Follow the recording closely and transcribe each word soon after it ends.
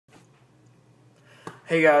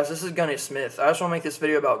Hey guys, this is Gunny Smith. I just want to make this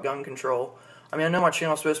video about gun control. I mean, I know my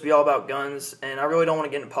channel is supposed to be all about guns, and I really don't want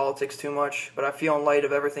to get into politics too much, but I feel in light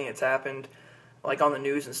of everything that's happened, like on the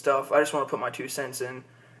news and stuff, I just want to put my 2 cents in. And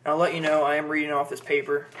I'll let you know I am reading off this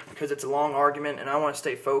paper because it's a long argument, and I want to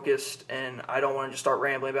stay focused, and I don't want to just start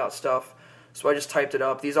rambling about stuff, so I just typed it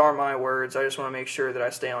up. These are my words. I just want to make sure that I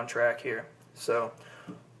stay on track here. So,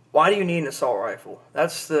 why do you need an assault rifle?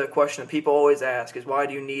 That's the question that people always ask, is why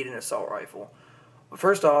do you need an assault rifle? But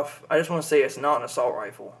first off, I just want to say it's not an assault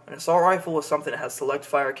rifle. An assault rifle is something that has select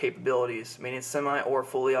fire capabilities, meaning semi or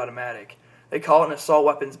fully automatic. They call it an assault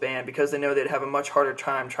weapons ban because they know they'd have a much harder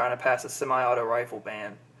time trying to pass a semi-auto rifle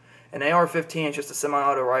ban. An AR-15 is just a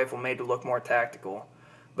semi-auto rifle made to look more tactical.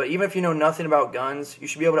 But even if you know nothing about guns, you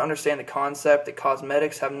should be able to understand the concept that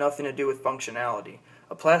cosmetics have nothing to do with functionality.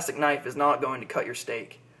 A plastic knife is not going to cut your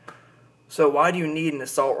steak. So why do you need an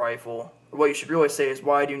assault rifle? Or what you should really say is,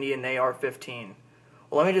 why do you need an AR-15?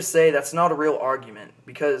 Well, let me just say that's not a real argument,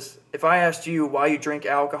 because if I asked you why you drink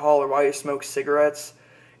alcohol or why you smoke cigarettes,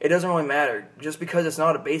 it doesn't really matter. Just because it's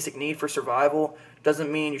not a basic need for survival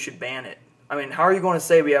doesn't mean you should ban it. I mean, how are you going to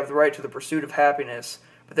say we have the right to the pursuit of happiness,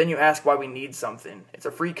 but then you ask why we need something? It's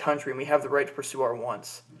a free country and we have the right to pursue our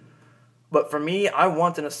wants. But for me, I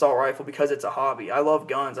want an assault rifle because it's a hobby. I love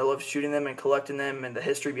guns. I love shooting them and collecting them and the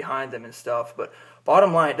history behind them and stuff. But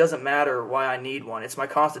bottom line, it doesn't matter why I need one. It's my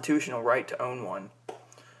constitutional right to own one.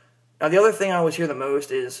 Now, the other thing I always hear the most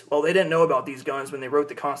is, well, they didn't know about these guns when they wrote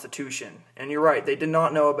the Constitution. And you're right, they did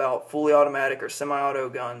not know about fully automatic or semi-auto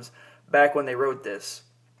guns back when they wrote this.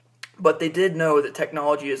 But they did know that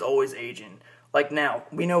technology is always aging. Like now,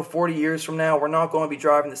 we know 40 years from now, we're not going to be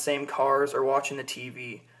driving the same cars or watching the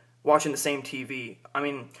same TV. I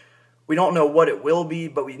mean, we don't know what it will be,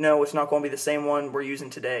 but we know it's not going to be the same one we're using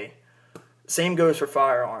today. Same goes for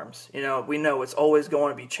firearms. You know, we know it's always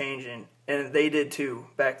going to be changing, and they did too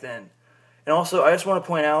back then. And also, I just want to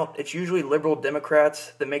point out, it's usually liberal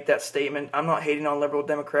Democrats that make that statement. I'm not hating on liberal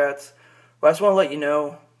Democrats, but I just want to let you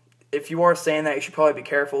know, if you are saying that, you should probably be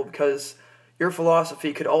careful, because your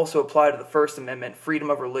philosophy could also apply to the First Amendment, freedom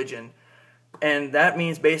of religion. And that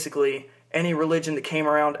means basically any religion that came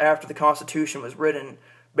around after the Constitution was written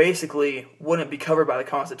basically wouldn't be covered by the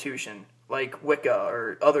Constitution, like Wicca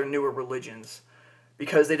or other newer religions,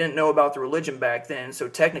 because they didn't know about the religion back then, so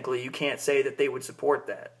technically you can't say that they would support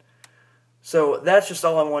that. So that's just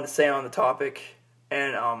all I wanted to say on the topic.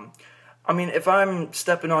 And I mean, if I'm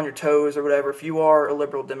stepping on your toes or whatever, if you are a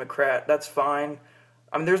liberal Democrat, that's fine.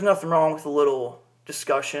 I mean, there's nothing wrong with a little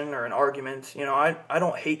discussion or an argument. You know, I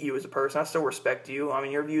don't hate you as a person. I still respect you. I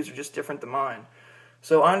mean, your views are just different than mine.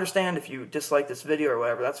 So I understand if you dislike this video or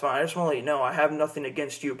whatever, that's fine. I just want to let you know I have nothing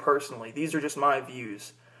against you personally. These are just my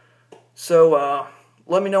views. So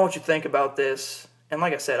let me know what you think about this. And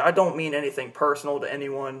like I said, I don't mean anything personal to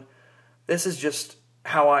anyone. This is just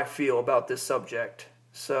how I feel about this subject.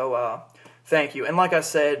 So thank you. And like I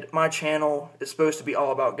said, my channel is supposed to be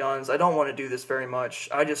all about guns. I don't want to do this very much.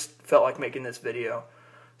 I just felt like making this video.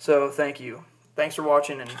 So thank you. Thanks for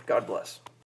watching, and God bless.